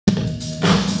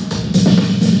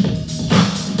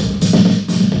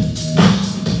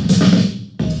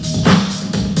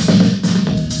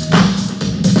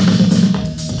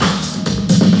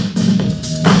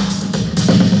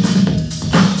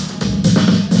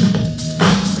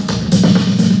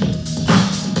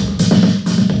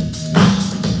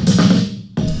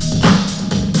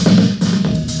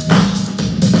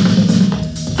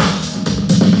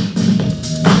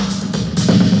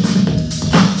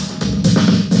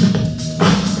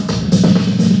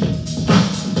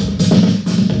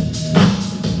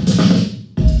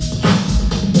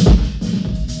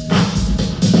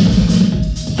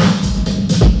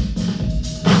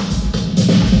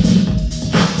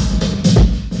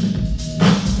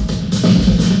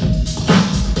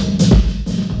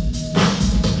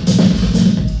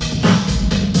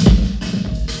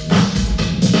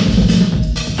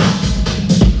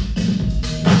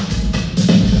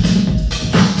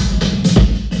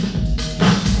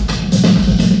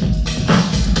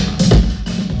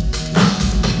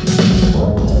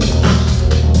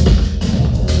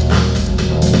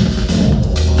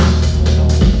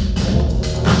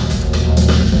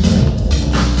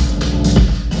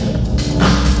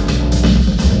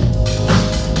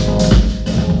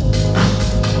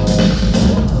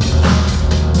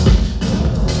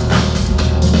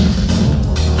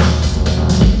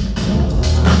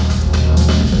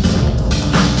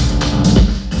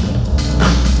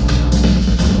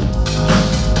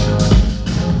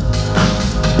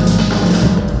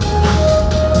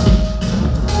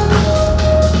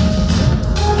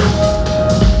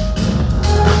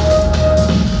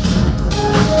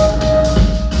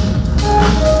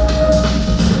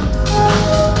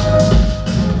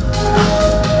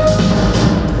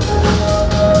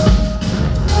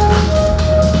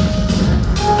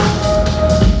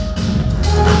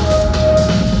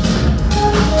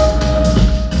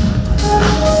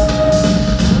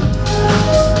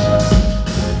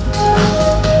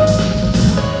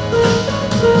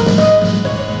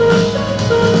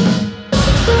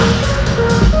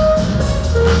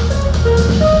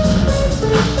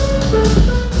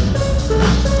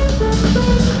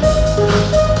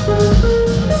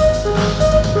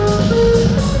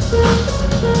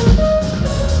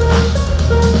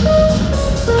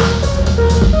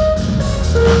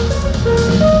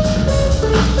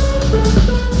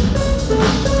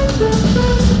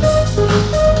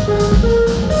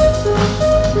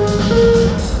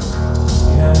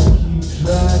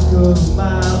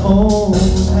own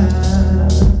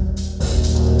hand,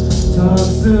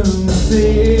 toss some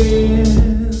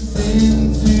sense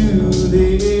into the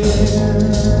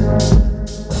air.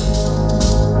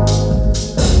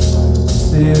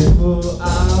 Stare for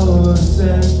hours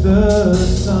at the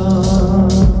sun.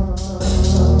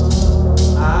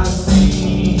 I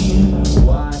see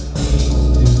what needs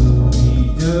to be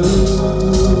done.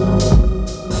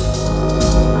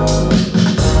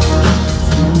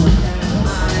 You can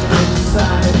hide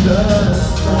inside the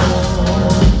storm.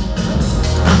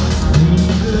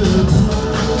 Leave the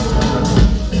clothes from your arms.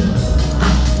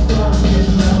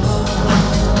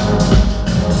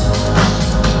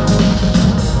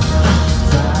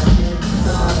 Try to get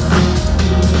started,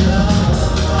 feel alone.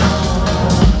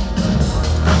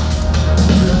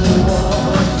 The walls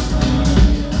feel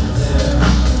dead.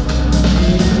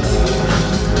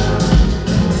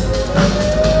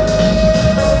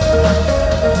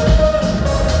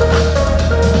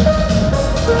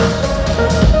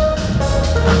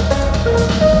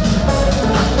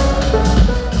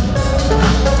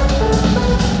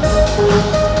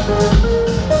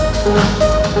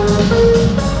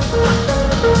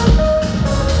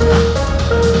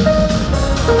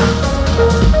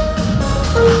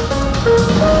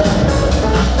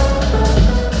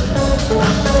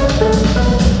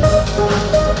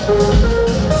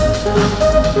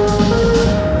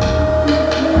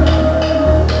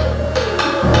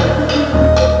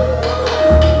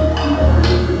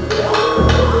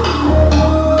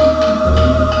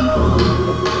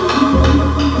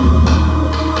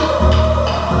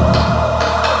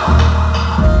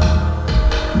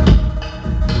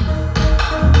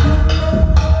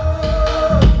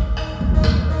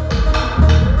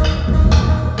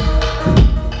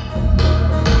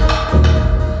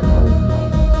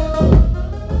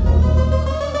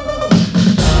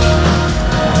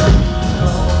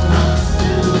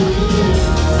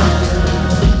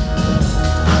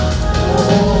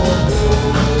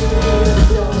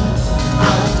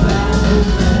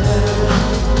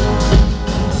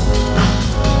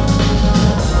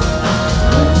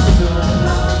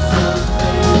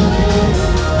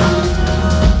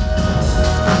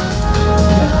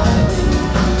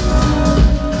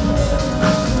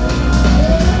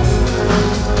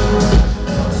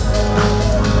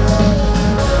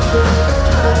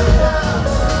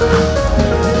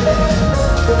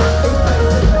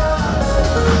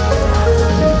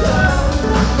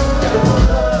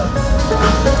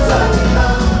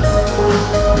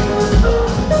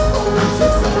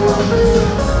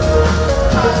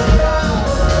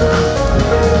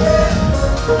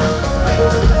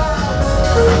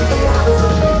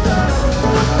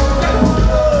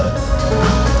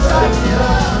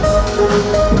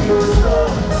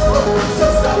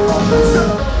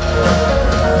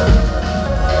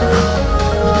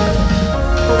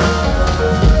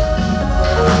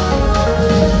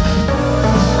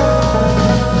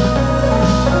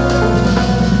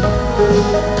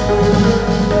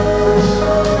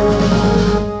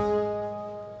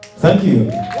 Thank you.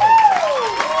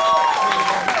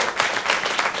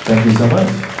 Thank you so much.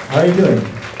 How are you doing?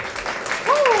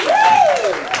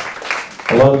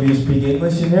 A lot of you speak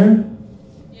English in here?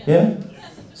 Yeah?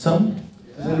 Some?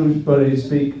 Does anybody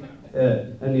speak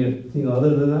anything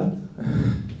other than that?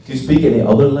 Do you speak any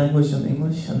other language than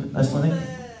English and Icelandic?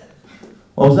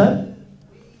 What was that?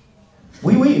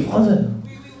 Oui, oui, français.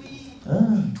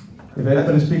 Ah. If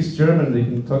anybody speaks German, they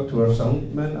can talk to our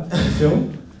sound man after the show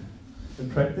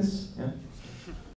and practice. Yeah.